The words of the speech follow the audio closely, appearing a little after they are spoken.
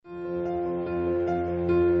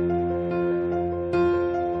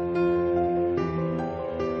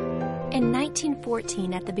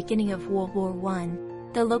1914, at the beginning of World War I,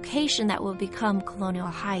 the location that would become Colonial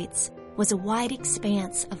Heights was a wide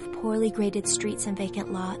expanse of poorly graded streets and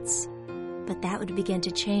vacant lots. But that would begin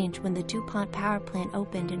to change when the DuPont power plant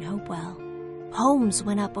opened in Hopewell. Homes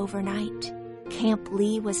went up overnight. Camp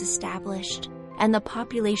Lee was established, and the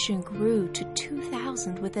population grew to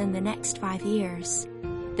 2,000 within the next 5 years.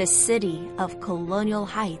 The city of Colonial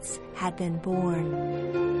Heights had been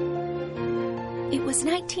born. It was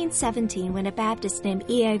 1917 when a Baptist named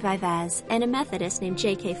E.A. Vivaz and a Methodist named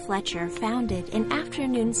J.K. Fletcher founded an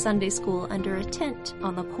afternoon Sunday school under a tent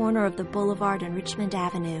on the corner of the Boulevard and Richmond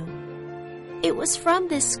Avenue. It was from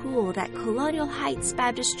this school that Colonial Heights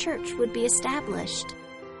Baptist Church would be established.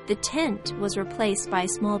 The tent was replaced by a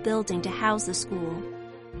small building to house the school,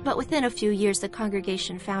 but within a few years the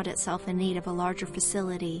congregation found itself in need of a larger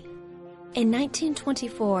facility. In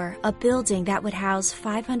 1924, a building that would house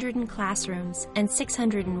 500 in classrooms and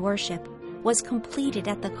 600 in worship was completed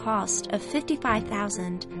at the cost of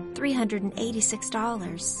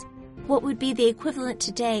 $55,386, what would be the equivalent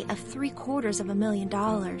today of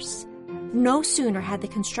 $750,000. No sooner had the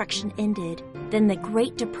construction ended than the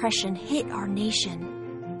Great Depression hit our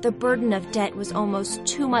nation. The burden of debt was almost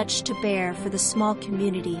too much to bear for the small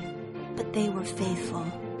community, but they were faithful,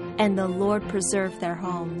 and the Lord preserved their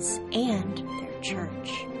homes and their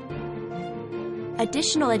church.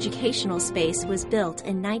 Additional educational space was built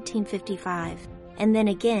in 1955, and then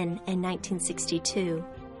again in 1962.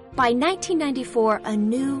 By 1994, a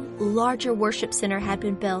new, larger worship center had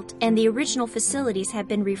been built, and the original facilities had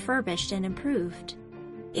been refurbished and improved.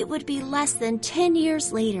 It would be less than 10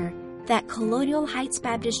 years later that Colonial Heights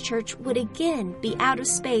Baptist Church would again be out of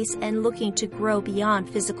space and looking to grow beyond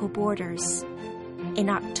physical borders. In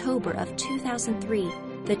October of 2003,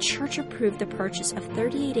 the church approved the purchase of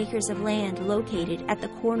 38 acres of land located at the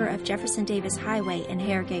corner of Jefferson Davis Highway and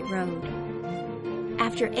Harrogate Road.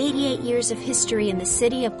 After 88 years of history in the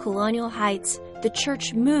city of Colonial Heights, the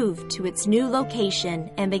church moved to its new location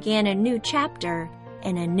and began a new chapter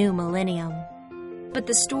in a new millennium. But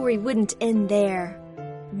the story wouldn't end there.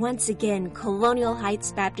 Once again, Colonial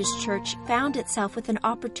Heights Baptist Church found itself with an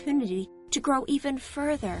opportunity to grow even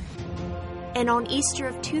further. And on Easter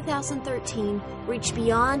of 2013, reached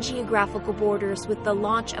beyond geographical borders with the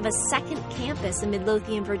launch of a second campus in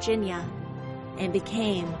Midlothian, Virginia, and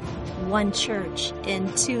became one church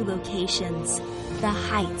in two locations, the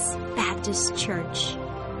Heights Baptist Church.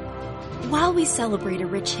 While we celebrate a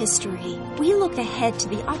rich history, we look ahead to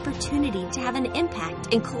the opportunity to have an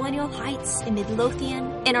impact in Colonial Heights, in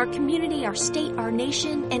Midlothian, in our community, our state, our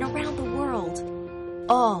nation, and around the world.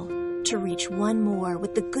 All to reach one more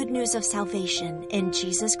with the good news of salvation in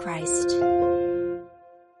Jesus Christ.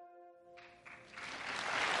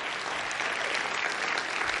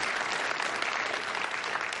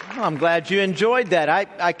 Well, I'm glad you enjoyed that.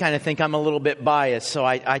 I kind of think I'm a little bit biased, so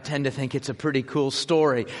I tend to think it's a pretty cool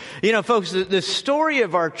story. You know, folks, the story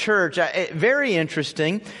of our church, very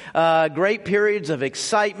interesting. Great periods of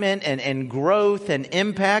excitement and growth and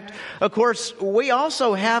impact. Of course, we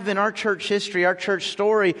also have in our church history, our church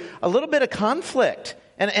story, a little bit of conflict.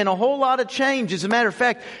 And a whole lot of change. As a matter of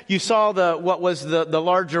fact, you saw what was the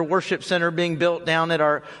larger worship center being built down at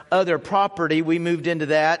our other property. We moved into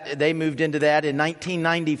that. They moved into that in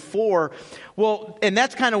 1994. Well, and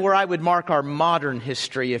that's kind of where I would mark our modern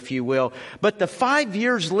history, if you will. But the 5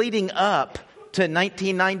 years leading up to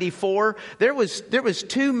 1994, there was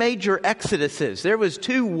two major exoduses. There was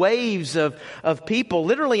two waves of people,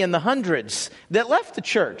 literally in the hundreds, that left the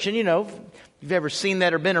church. And you know, if you've ever seen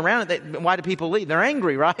that or been around it, why do people leave? They're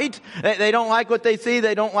angry, right? They don't like what they see.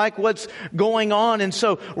 They don't like what's going on. And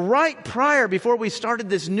so right prior, before we started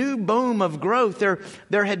this new boom of growth,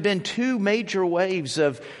 there had been two major waves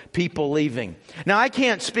of people leaving. Now, I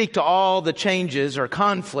can't speak to all the changes or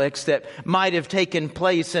conflicts that might have taken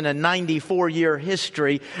place in a 94-year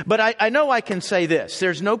history, but I know I can say this.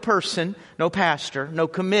 There's no person, no pastor, no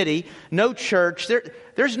committee, no church.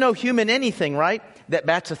 There's no human anything, right, that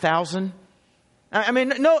bats 1,000. I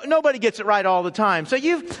mean, nobody gets it right all the time. So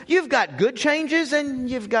you've got good changes and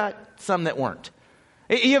you've got some that weren't.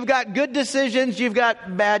 You've got good decisions, you've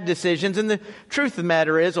got bad decisions. And the truth of the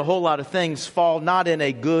matter is a whole lot of things fall not in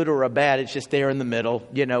a good or a bad. It's just there in the middle.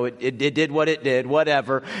 You know, it did what it did,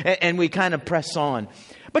 whatever. And we kind of press on.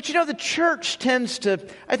 But you know, the church tends to,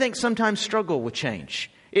 I think, sometimes struggle with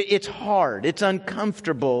change. It's hard. It's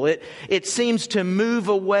uncomfortable. It seems to move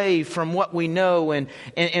away from what we know and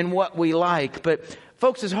what we like. But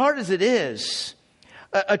folks, as hard as it is,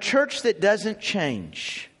 a church that doesn't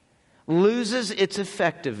change loses its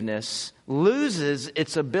effectiveness, loses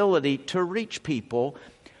its ability to reach people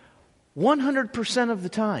 100% of the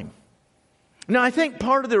time. Now, I think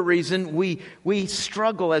part of the reason we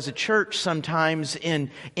struggle as a church sometimes in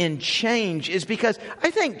change is because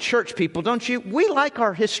I think church people, don't you? We like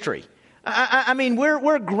our history. I mean,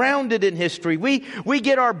 we're grounded in history. We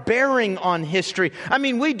get our bearing on history. I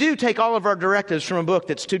mean, we do take all of our directives from a book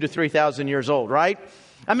that's 2,000 to 3,000 years old, right?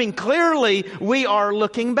 I mean, clearly we are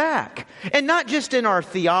looking back. And not just in our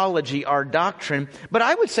theology, our doctrine, but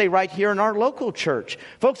I would say right here in our local church.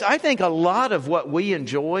 Folks, I think a lot of what we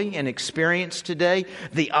enjoy and experience today,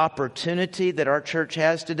 the opportunity that our church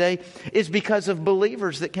has today, is because of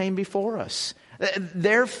believers that came before us.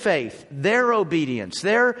 Their faith, their obedience,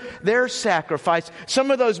 their sacrifice.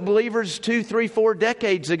 Some of those believers 2, 3, 4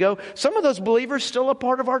 decades ago, some of those believers still a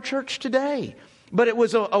part of our church today. But it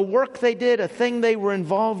was a work they did, a thing they were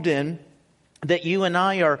involved in that you and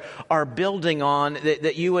I are building on,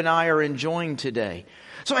 that you and I are enjoying today.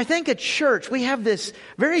 So I think at church we have this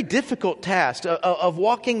very difficult task of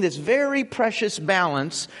walking this very precious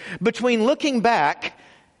balance between looking back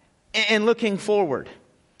and looking forward.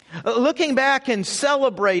 Looking back and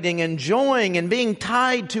celebrating, enjoying, and being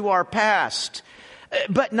tied to our past,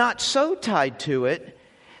 but not so tied to it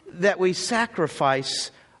that we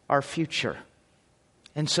sacrifice our future.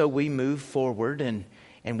 And so we move forward and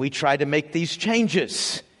we try to make these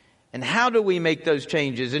changes. And how do we make those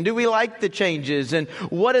changes? And do we like the changes? And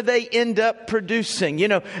what do they end up producing? You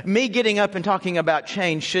know, me getting up and talking about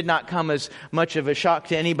change should not come as much of a shock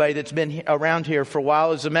to anybody that's been around here for a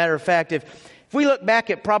while. As a matter of fact, if we look back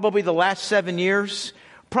at probably the last 7 years,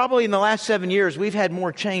 probably in the last 7 years, we've had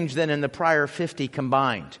more change than in the prior 50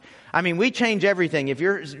 combined. I mean, we change everything. If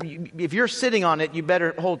you're sitting on it, you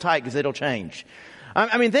better hold tight because it'll change.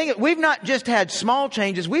 I mean, we've not just had small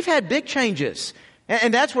changes, we've had big changes.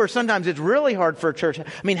 And that's where sometimes it's really hard for a church. I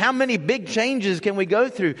mean, how many big changes can we go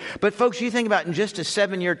through? But folks, you think about in just a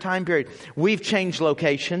 7-year time period, we've changed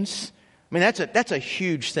locations. I mean, that's a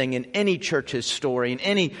huge thing in any church's story, in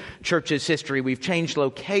any church's history. We've changed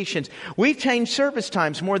locations. We've changed service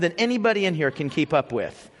times more than anybody in here can keep up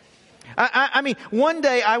with. I mean, one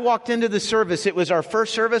day I walked into the service. It was our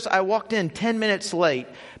first service. I walked in 10 minutes late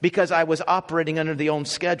because I was operating under the old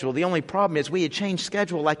schedule. The only problem is we had changed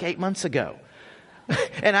schedule like 8 months ago.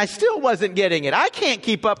 And I still wasn't getting it. I can't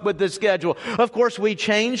keep up with the schedule. Of course, we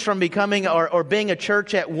changed from becoming or being a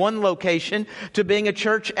church at one location to being a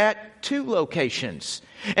church at 2 locations.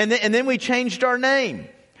 And then we changed our name.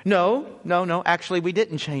 No. Actually, we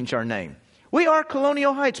didn't change our name. We are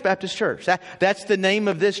Colonial Heights Baptist Church. That's the name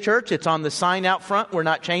of this church. It's on the sign out front. We're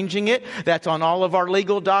not changing it. That's on all of our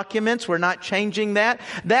legal documents. We're not changing that.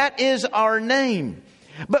 That is our name.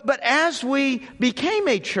 But as we became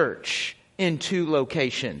a church in 2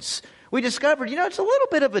 locations, we discovered, it's a little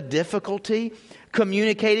bit of a difficulty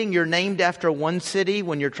communicating you're named after one city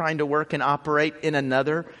when you're trying to work and operate in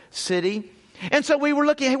another city. And so we were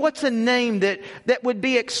looking, hey, what's a name that would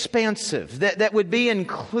be expansive, that would be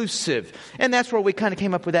inclusive? And that's where we kind of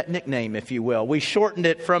came up with that nickname, if you will. We shortened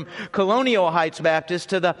it from Colonial Heights Baptist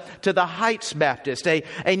to the Heights Baptist,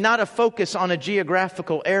 not a focus on a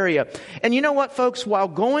geographical area. And you know what, folks? While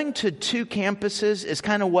going to 2 campuses is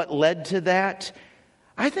kind of what led to that,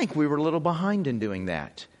 I think we were a little behind in doing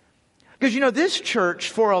that. Because, this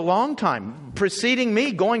church for a long time, preceding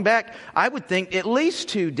me, going back, I would think at least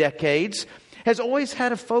 2 decades, has always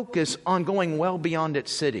had a focus on going well beyond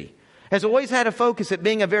its city. Has always had a focus at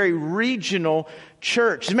being a very regional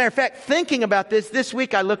church. As a matter of fact, thinking about this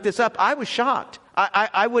week I looked this up, I was shocked.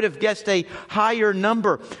 I would have guessed a higher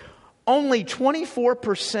number. Only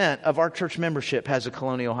 24% of our church membership has a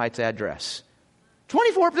Colonial Heights address.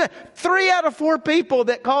 24%. 3 out of 4 people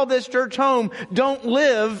that call this church home don't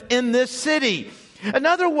live in this city.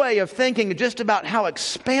 Another way of thinking just about how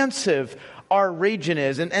expansive our region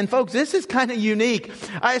is. And folks, this is kind of unique.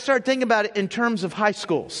 I started thinking about it in terms of high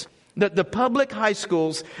schools. The public high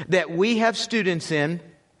schools that we have students in,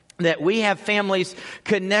 that we have families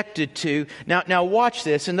connected to. Now watch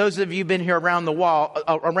this. And those of you who've been here around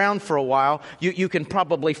for a while, you can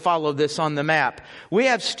probably follow this on the map. We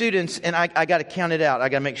have students, and I got to count it out. I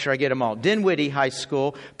got to make sure I get them all. Dinwiddie High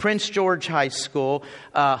School, Prince George High School,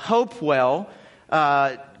 Hopewell,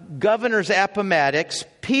 Governor's Appomattox,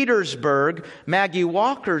 Petersburg, Maggie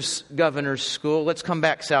Walker's Governor's School. Let's come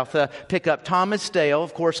back south. Pick up Thomas Dale,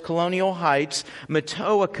 of course, Colonial Heights,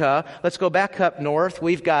 Matoaka. Let's go back up north.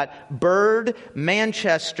 We've got Bird,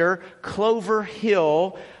 Manchester, Clover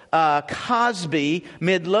Hill, Cosby,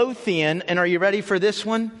 Midlothian. And are you ready for this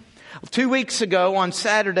one? 2 weeks ago on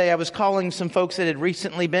Saturday, I was calling some folks that had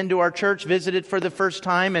recently been to our church, visited for the first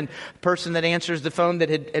time, and the person that answers the phone that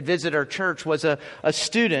had visited our church was a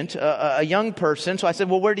student, a young person. So I said,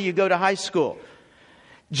 well, where do you go to high school?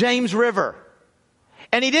 James River.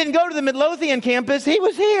 And he didn't go to the Midlothian campus. He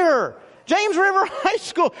was here. James River High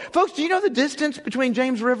School. Folks, do you know the distance between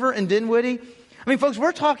James River and Dinwiddie? I mean, folks,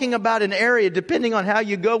 we're talking about an area, depending on how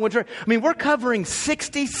you go. We're covering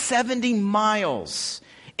 60, 70 miles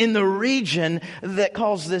in the region that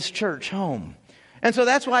calls this church home. And so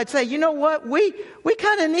that's why I'd say, you know what? We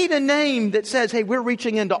kind of need a name that says, hey, we're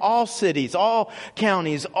reaching into all cities, all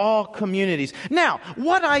counties, all communities. Now,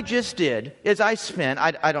 what I just did is I spent,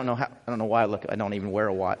 I don't know why I don't even wear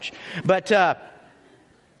a watch. But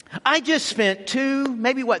I just spent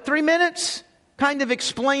 3 minutes kind of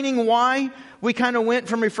explaining why we kind of went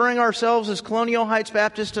from referring ourselves as Colonial Heights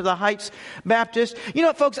Baptist to the Heights Baptist. You know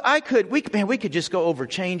what, folks, we could just go over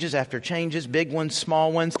changes after changes, big ones,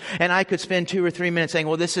 small ones, and I could spend 2 or 3 minutes saying,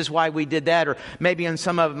 well, this is why we did that, or maybe on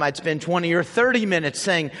some of them I'd spend 20 or 30 minutes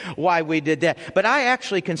saying why we did that. But I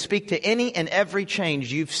actually can speak to any and every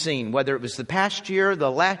change you've seen, whether it was the past year,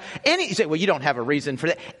 you say, well, you don't have a reason for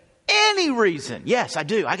that. Any reason. Yes, I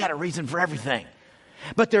do. I got a reason for everything.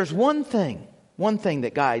 But there's one thing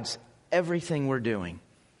that guides everything we're doing.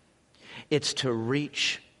 It's to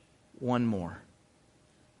reach one more.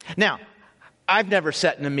 Now, I've never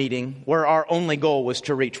sat in a meeting where our only goal was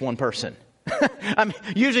to reach one person.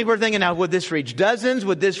 Usually we're thinking, now, would this reach dozens?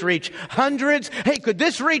 Would this reach hundreds? Hey, could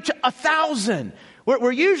this reach 1,000?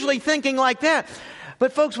 We're usually thinking like that.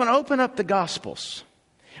 But folks, when I open up the Gospels,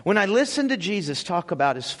 when I listen to Jesus talk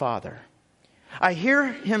about his Father, I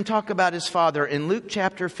hear him talk about his Father in Luke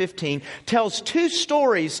chapter 15, tells 2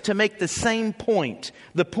 stories to make the same point.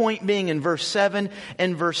 The point being in verse 7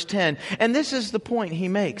 and verse 10. And this is the point he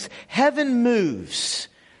makes. Heaven moves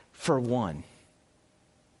for one.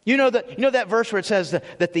 You know that verse where it says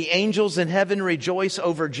that the angels in heaven rejoice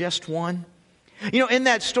over just one? You know, in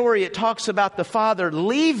that story it talks about the Father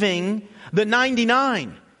leaving the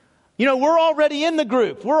 99. You know, we're already in the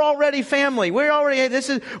group. We're already family.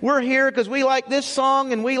 We're here because we like this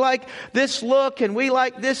song and we like this look and we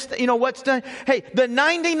like this, what's done. Hey, the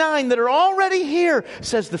 99 that are already here,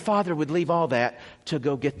 says the Father would leave all that to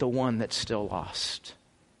go get the one that's still lost.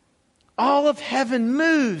 All of heaven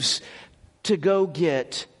moves to go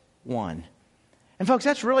get one. And folks,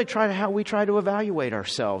 that's really how we try to evaluate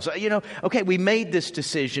ourselves. Okay, we made this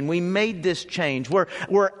decision. We made this change. We're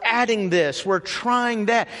adding this. We're trying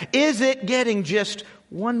that. Is it getting just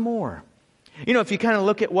one more? If you kind of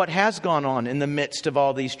look at what has gone on in the midst of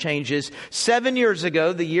all these changes, 7 years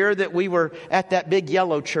ago, the year that we were at that big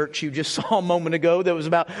yellow church you just saw a moment ago that was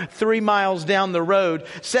about 3 miles down the road,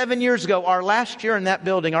 7 years ago, our last year in that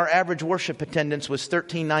building, our average worship attendance was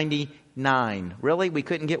 1399. Really? We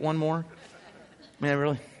couldn't get one more? Man,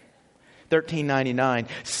 really? $13.99.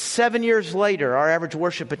 7 years later, our average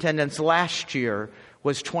worship attendance last year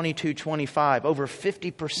was $22.25. Over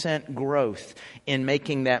 50% growth in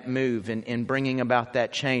making that move and in bringing about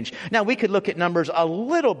that change. Now, we could look at numbers a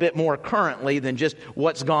little bit more currently than just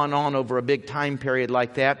what's gone on over a big time period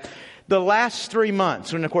like that. The last 3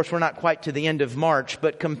 months, and of course we're not quite to the end of March,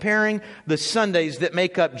 but comparing the Sundays that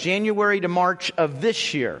make up January to March of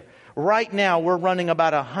this year, right now, we're running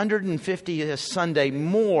about 150 a Sunday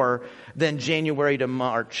more than January to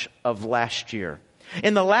March of last year.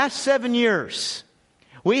 In the last 7 years,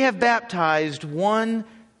 we have baptized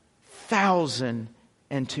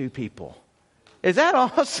 1,002 people. Is that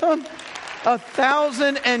awesome?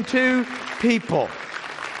 1,002 people.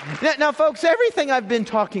 Now, folks, everything I've been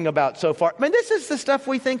talking about so far, this is the stuff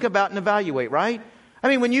we think about and evaluate, right?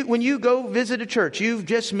 When you go visit a church, you've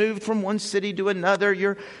just moved from one city to another,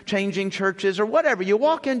 you're changing churches or whatever. You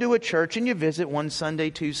walk into a church and you visit one Sunday,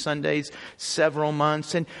 2 Sundays, several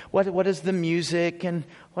months. And what is the music? And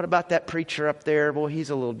what about that preacher up there? Well, he's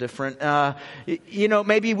a little different.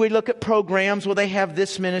 Maybe we look at programs. Well, they have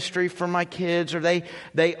this ministry for my kids, or they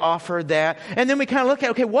offer that. And then we kind of look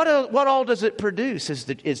at, okay, what all does it produce? Is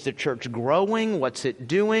the church growing? What's it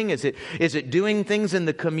doing? Is it doing things in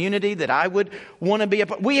the community that I would want to be a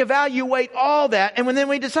part? We evaluate all that, and then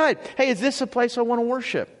we decide, hey, is this a place I want to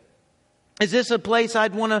worship? Is this a place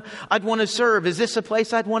I'd want to serve? Is this a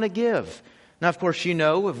place I'd want to give? Now, of course,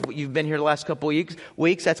 if you've been here the last couple of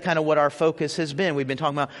weeks, that's kind of what our focus has been. We've been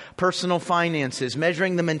talking about personal finances,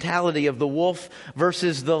 measuring the mentality of the wolf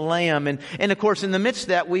versus the lamb. And of course, in the midst of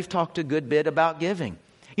that, we've talked a good bit about giving.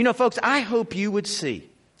 Folks, I hope you would see,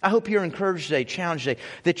 I hope you're encouraged today, challenged today,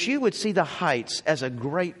 that you would see the Heights as a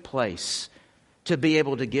great place to be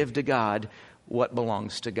able to give to God what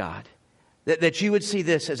belongs to God. That you would see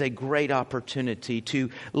this as a great opportunity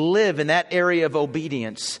to live in that area of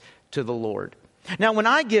obedience to the Lord. Now, when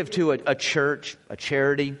I give to a church, a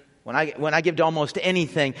charity, when I give to almost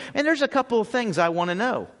anything, and there's a couple of things I want to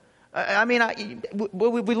know.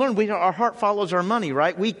 We learned our heart follows our money,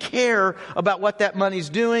 right? We care about what that money's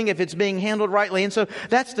doing, if it's being handled rightly. And so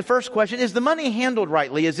that's the first question. Is the money handled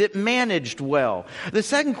rightly? Is it managed well? The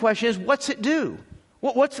second question is, what's it do?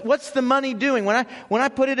 What's the money doing? When I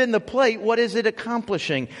put it in the plate, what is it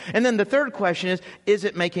accomplishing? And then the third question is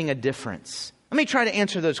it making a difference? Let me try to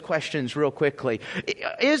answer those questions real quickly.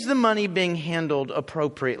 Is the money being handled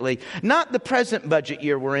appropriately? Not the present budget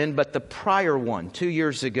year we're in, but the prior one, 2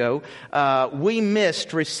 years ago. We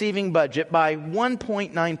missed receiving budget by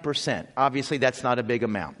 1.9%. Obviously, that's not a big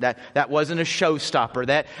amount. That wasn't a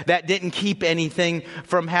showstopper. That didn't keep anything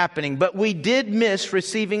from happening. But we did miss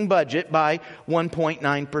receiving budget by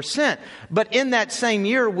 1.9%. But in that same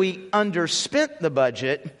year, we underspent the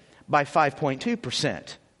budget by 5.2%.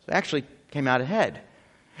 So actually came out ahead.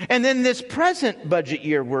 And then this present budget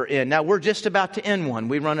year we're in, now we're just about to end one.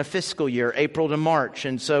 We run a fiscal year, April to March.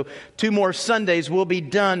 And so 2 more Sundays we'll be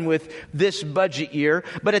done with this budget year.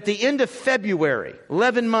 But at the end of February,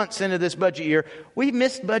 11 months into this budget year, we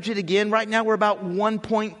missed budget again. Right now we're about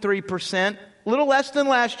 1.3%. A little less than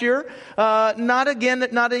last year. Not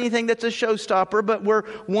anything that's a showstopper, but we're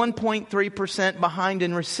 1.3% behind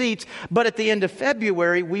in receipts. But at the end of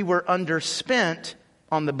February, we were underspent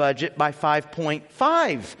on the budget by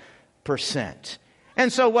 5.5%.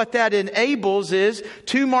 And so what that enables is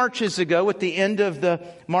 2 Marches ago, at the end of the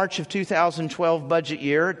March of 2012 budget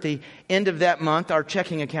year, at the end of that month, our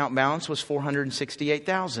checking account balance was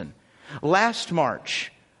 $468,000. Last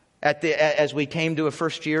March, as we came to a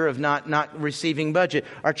first year of not receiving budget,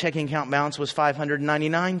 our checking account balance was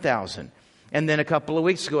 $599,000. And then a couple of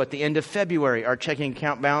weeks ago, at the end of February, our checking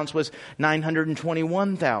account balance was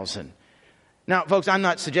 $921,000. Now, folks, I'm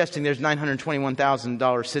not suggesting there's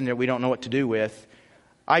 $921,000 sitting there we don't know what to do with.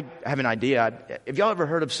 I have an idea. Have y'all ever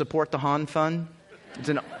heard of Support the Han Fund? It's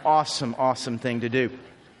an awesome, awesome thing to do.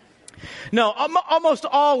 No, almost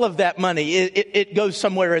all of that money, it goes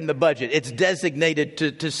somewhere in the budget. It's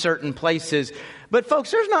designated to certain places. But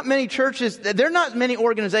folks, there's not many churches, there are not many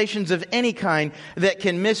organizations of any kind that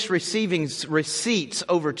can miss receiving receipts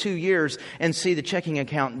over 2 years and see the checking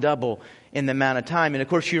account double in the amount of time. And of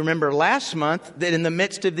course, you remember last month that in the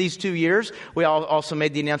midst of these 2 years, we also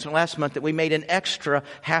made the announcement last month that we made an extra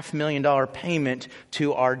 $500,000 payment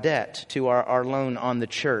to our debt, to our loan on the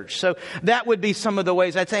church. So that would be some of the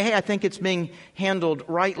ways I'd say, hey, I think it's being handled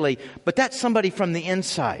rightly. But that's somebody from the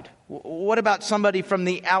inside. What about somebody from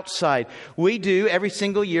the outside? We do every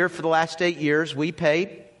single year for the last 8 years, we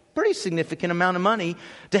pay pretty significant amount of money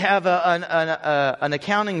to have an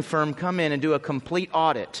accounting firm come in and do a complete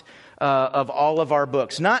audit of all of our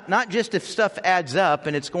books. Not just if stuff adds up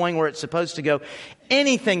and it's going where it's supposed to go.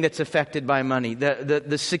 Anything that's affected by money,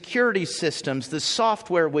 the security systems, the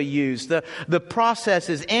software we use, the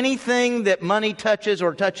processes, anything that money touches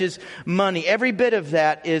or touches money, every bit of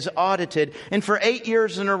that is audited. And for 8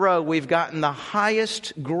 years in a row, we've gotten the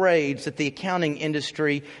highest grades that the accounting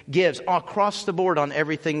industry gives across the board on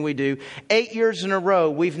everything we do. 8 years in a row,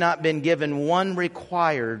 we've not been given one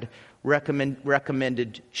required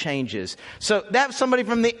recommended changes. So that's somebody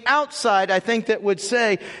from the outside, I think, that would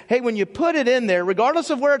say, hey, when you put it in there, regardless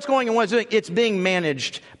of where it's going and what it's doing, it's being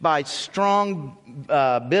managed by strong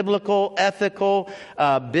biblical, ethical,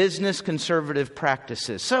 business conservative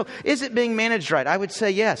practices. So is it being managed right? I would say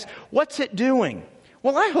yes. What's it doing?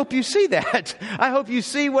 Well, I hope you see that. I hope you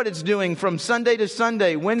see what it's doing from Sunday to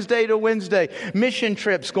Sunday, Wednesday to Wednesday, mission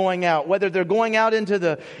trips going out, whether they're going out into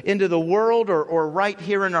the world or right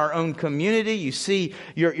here in our own community. You see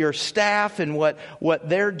your staff and what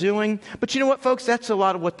they're doing. But you know what, folks? That's a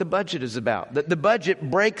lot of what the budget is about. The budget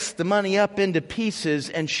breaks the money up into pieces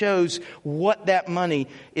and shows what that money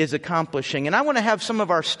is accomplishing. And I want to have some of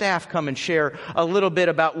our staff come and share a little bit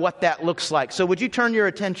about what that looks like. So would you turn your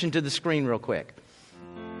attention to the screen real quick?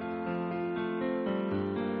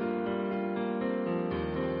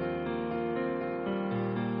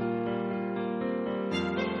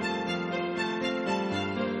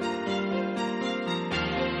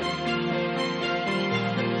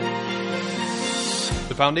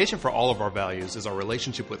 The foundation for all of our values is our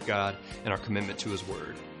relationship with God and our commitment to His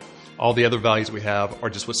Word. All the other values we have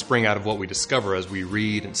are just what spring out of what we discover as we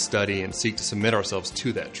read and study and seek to submit ourselves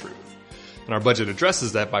to that truth. And our budget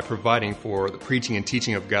addresses that by providing for the preaching and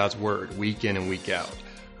teaching of God's Word week in and week out,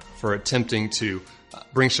 for attempting to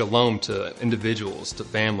bring shalom to individuals, to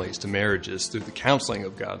families, to marriages through the counseling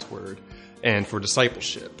of God's Word, and for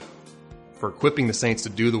discipleship, for equipping the saints to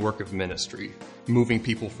do the work of ministry, moving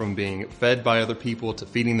people from being fed by other people to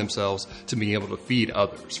feeding themselves to being able to feed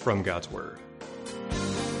others from God's Word.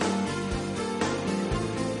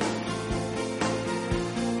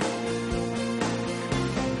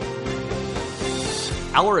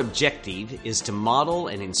 Our objective is to model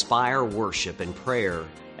and inspire worship and prayer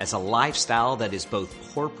as a lifestyle that is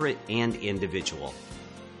both corporate and individual.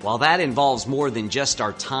 While that involves more than just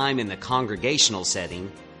our time in the congregational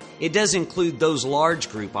setting, it does include those large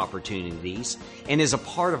group opportunities and is a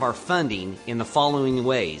part of our funding in the following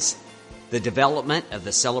ways: the development of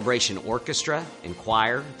the Celebration Orchestra and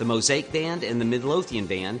Choir, the Mosaic Band, and the Midlothian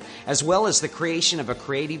Band, as well as the creation of a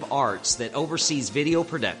creative arts that oversees video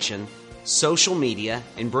production, social media,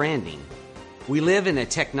 and branding. We live in a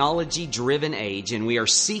technology-driven age, and we are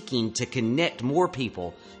seeking to connect more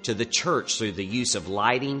people to the church through the use of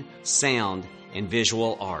lighting, sound, and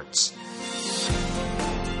visual arts.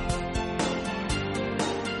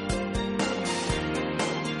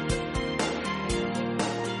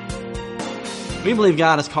 We believe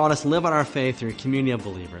God has called us to live out our faith through a community of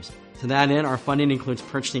believers. To that end, our funding includes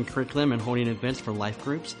purchasing curriculum and holding events for life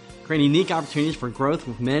groups, creating unique opportunities for growth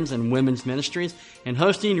with men's and women's ministries, and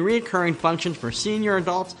hosting recurring functions for senior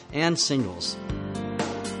adults and singles.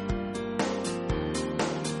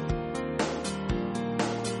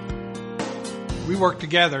 We work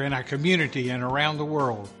together in our community and around the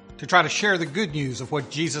world to try to share the good news of what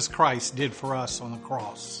Jesus Christ did for us on the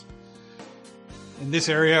cross. In this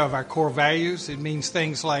area of our core values, it means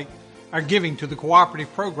things like our giving to the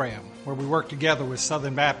cooperative program, where we work together with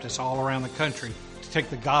Southern Baptists all around the country to take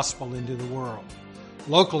the gospel into the world.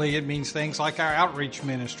 Locally, it means things like our outreach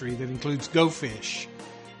ministry that includes Go Fish,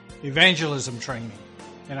 evangelism training,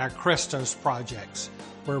 and our Crestos projects,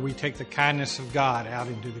 where we take the kindness of God out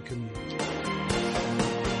into the community.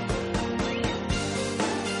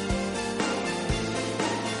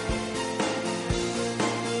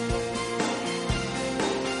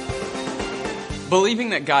 Believing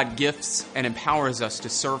that God gifts and empowers us to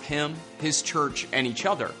serve Him, His church, and each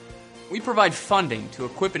other, we provide funding to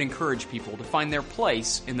equip and encourage people to find their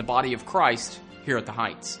place in the body of Christ here at the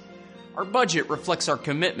Heights. Our budget reflects our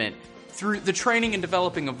commitment through the training and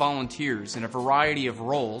developing of volunteers in a variety of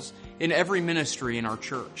roles in every ministry in our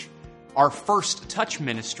church. Our First Touch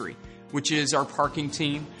ministry, which is our parking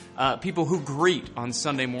team, people who greet on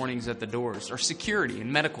Sunday mornings at the doors, our security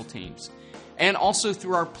and medical teams, and also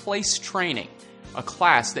through our Place training, a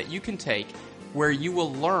class that you can take where you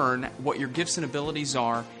will learn what your gifts and abilities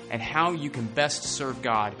are and how you can best serve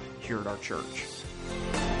God here at our church.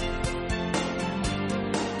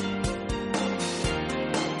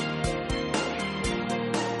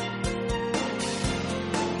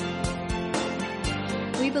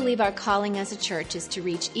 We believe our calling as a church is to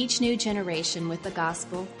reach each new generation with the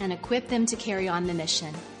gospel and equip them to carry on the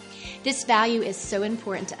mission. This value is so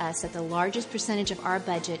important to us that the largest percentage of our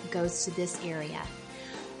budget goes to this area.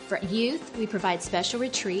 For youth, we provide special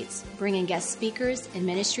retreats, bring in guest speakers and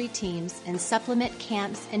ministry teams, and supplement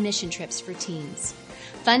camps and mission trips for teens.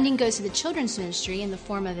 Funding goes to the children's ministry in the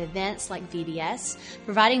form of events like VBS,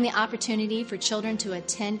 providing the opportunity for children to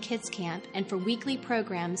attend kids camp, and for weekly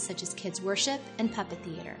programs such as kids worship and puppet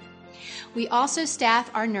theater. We also staff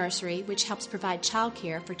our nursery, which helps provide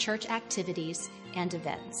childcare for church activities and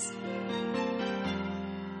events.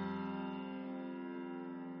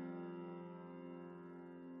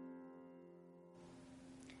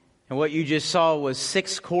 And what you just saw was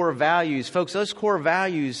 6 core values. Folks, those core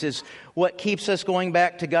values is what keeps us going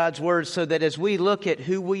back to God's Word, so that as we look at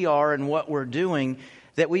who we are and what we're doing,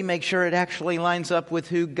 that we make sure it actually lines up with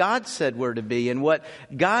who God said we're to be and what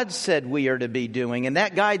God said we are to be doing. And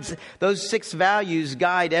that guides, those 6 values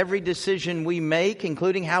guide every decision we make,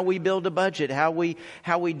 including how we build a budget, how we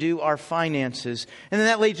do our finances. And then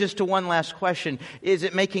that leads us to one last question. Is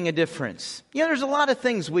it making a difference? You know, there's a lot of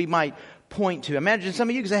things we might point to. Imagine some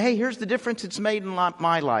of you can say, hey, here's the difference it's made in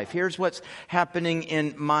my life. Here's what's happening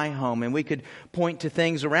in my home. And we could point to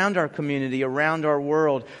things around our community, around our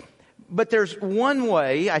world. But there's one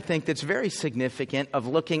way, I think, that's very significant of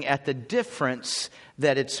looking at the difference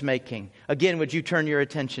that it's making. Again, would you turn your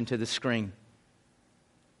attention to the screen?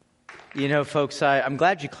 You know, folks, I'm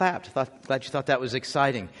glad you clapped. Glad you thought that was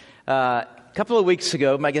exciting. A couple of weeks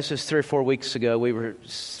ago, I guess it was 3 or 4 weeks ago,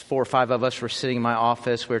 4 or 5 of us were sitting in my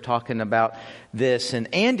office. We were talking about this.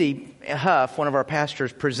 And Andy Huff, one of our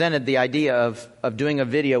pastors, presented the idea of doing a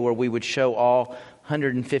video where we would show all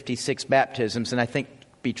 156 baptisms. And I think,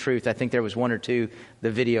 be truth, I think there was 1 or 2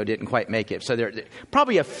 the video didn't quite make it. So there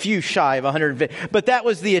probably a few shy of 150. But that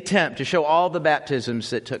was the attempt, to show all the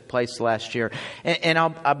baptisms that took place last year. And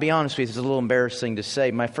I'll be honest with you, it's a little embarrassing to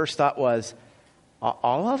say. My first thought was,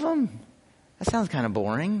 all of them? That sounds kind of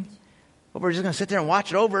boring. But we're just going to sit there and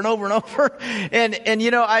watch it over and over and over. And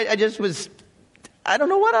you know, I don't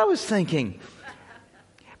know what I was thinking.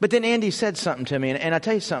 But then Andy said something to me. And I'll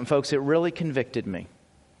tell you something, folks, it really convicted me.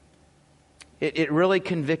 It really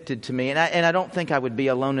convicted to me, and I don't think I would be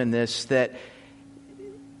alone in this, that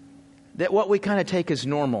what we kind of take as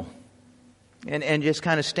normal and just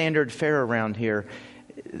kind of standard fare around here,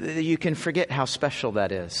 you can forget how special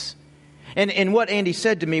that is. And what Andy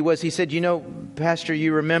said to me was, he said, Pastor,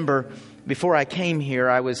 you remember before I came here,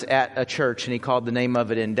 I was at a church, and he called the name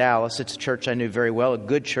of it in Dallas. It's a church I knew very well, a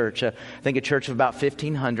good church, I think a church of about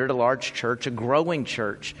 1,500, a large church, a growing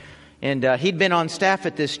church. And he'd been on staff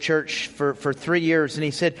at this church for 3 years. And he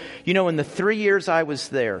said, in the 3 years I was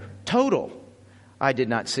there, total, I did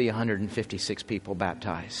not see 156 people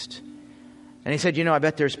baptized. And he said, I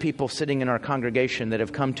bet there's people sitting in our congregation that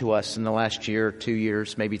have come to us in the last year, 2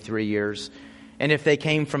 years, maybe 3 years. And if they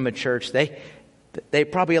came from a church, they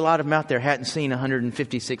probably, a lot of them out there hadn't seen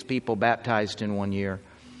 156 people baptized in 1 year.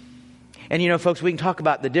 And folks, we can talk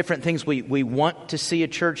about the different things we want to see a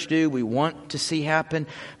church do, we want to see happen.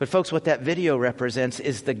 But folks, what that video represents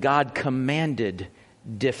is the God-commanded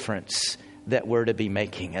difference that we're to be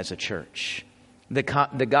making as a church. The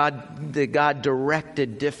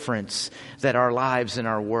God-directed difference that our lives and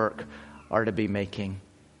our work are to be making.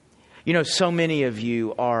 So many of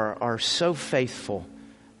you are so faithful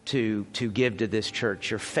to give to this church.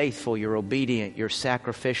 You're faithful, you're obedient, you're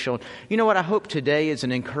sacrificial. You know what? I hope today is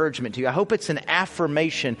an encouragement to you. I hope it's an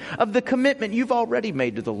affirmation of the commitment you've already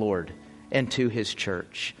made to the Lord and to His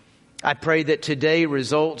church. I pray that today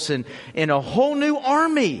results in a whole new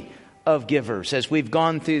army of givers as we've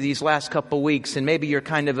gone through these last couple weeks, and maybe you're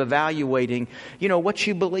kind of evaluating, what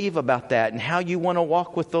you believe about that and how you want to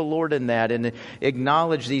walk with the Lord in that and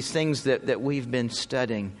acknowledge these things that we've been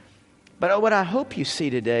studying. But what I hope you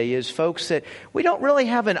see today is, folks, that we don't really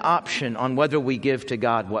have an option on whether we give to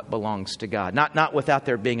God what belongs to God, not without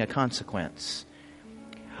there being a consequence.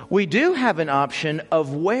 We do have an option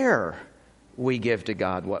of where we give to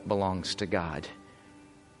God what belongs to God.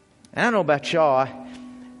 And I don't know about y'all,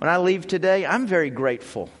 when I leave today, I'm very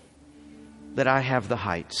grateful that I have the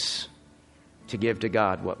heights to give to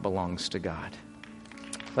God what belongs to God.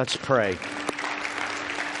 Let's pray.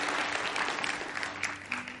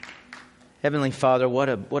 Heavenly Father, what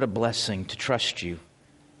a blessing to trust you,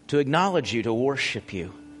 to acknowledge you, to worship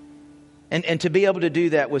you, and to be able to do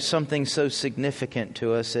that with something so significant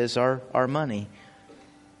to us as our money.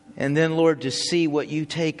 And then, Lord, to see what you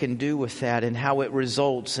take and do with that and how it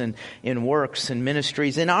results in works and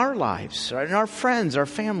ministries in our lives, in our friends, our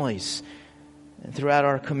families, and throughout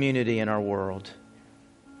our community and our world.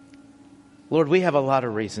 Lord, we have a lot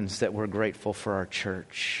of reasons that we're grateful for our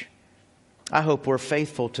church. I hope we're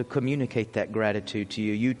faithful to communicate that gratitude to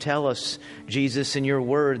you. You tell us, Jesus, in your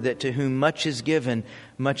word, that to whom much is given,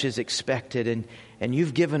 much is expected. And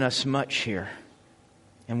you've given us much here.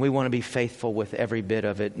 And we want to be faithful with every bit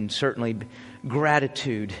of it. And certainly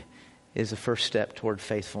gratitude is the first step toward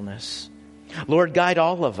faithfulness. Lord, guide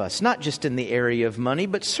all of us, not just in the area of money,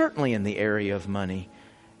 but certainly in the area of money.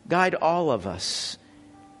 Guide all of us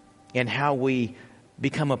in how we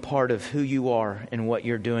become a part of who you are and what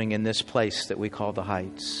you're doing in this place that we call the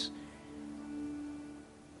Heights.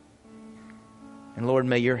 And Lord,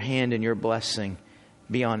 may your hand and your blessing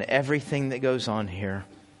be on everything that goes on here.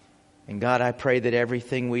 And God, I pray that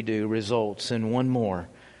everything we do results in one more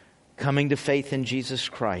coming to faith in Jesus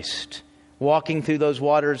Christ, walking through those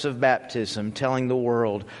waters of baptism, telling the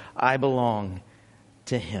world, I belong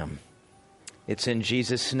to Him. It's in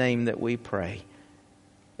Jesus' name that we pray.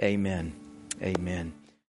 Amen. Amen.